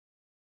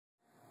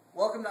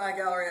Welcome to Eye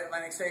Gallery at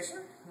Atlantic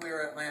Station. We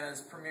are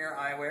Atlanta's premier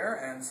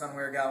eyewear and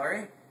sunwear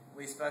gallery.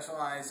 We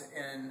specialize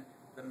in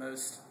the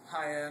most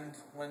high-end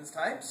lens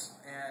types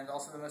and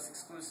also the most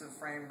exclusive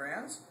frame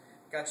brands.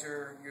 Got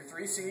your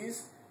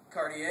 3Cs,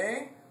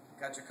 Cartier,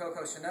 got your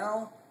Coco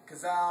Chanel,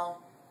 Cazal,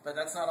 but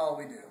that's not all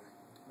we do.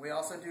 We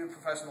also do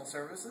professional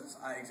services,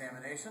 eye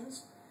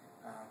examinations,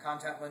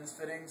 contact lens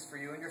fittings for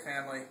you and your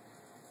family.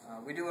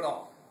 We do it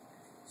all.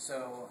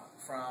 So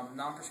from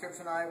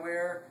non-prescription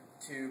eyewear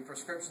to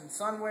prescription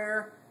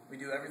sunwear, we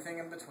do everything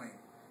in between.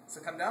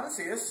 So come down and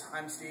see us.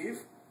 I'm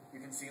Steve.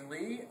 You can see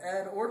Lee,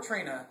 Ed, or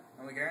Trina,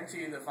 and we guarantee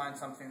you to find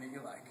something that you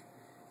like.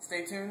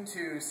 Stay tuned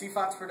to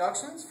CFOX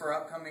Productions for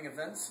upcoming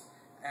events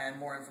and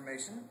more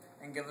information,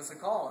 and give us a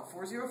call at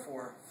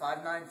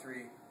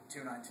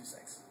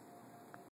 404-593-2926.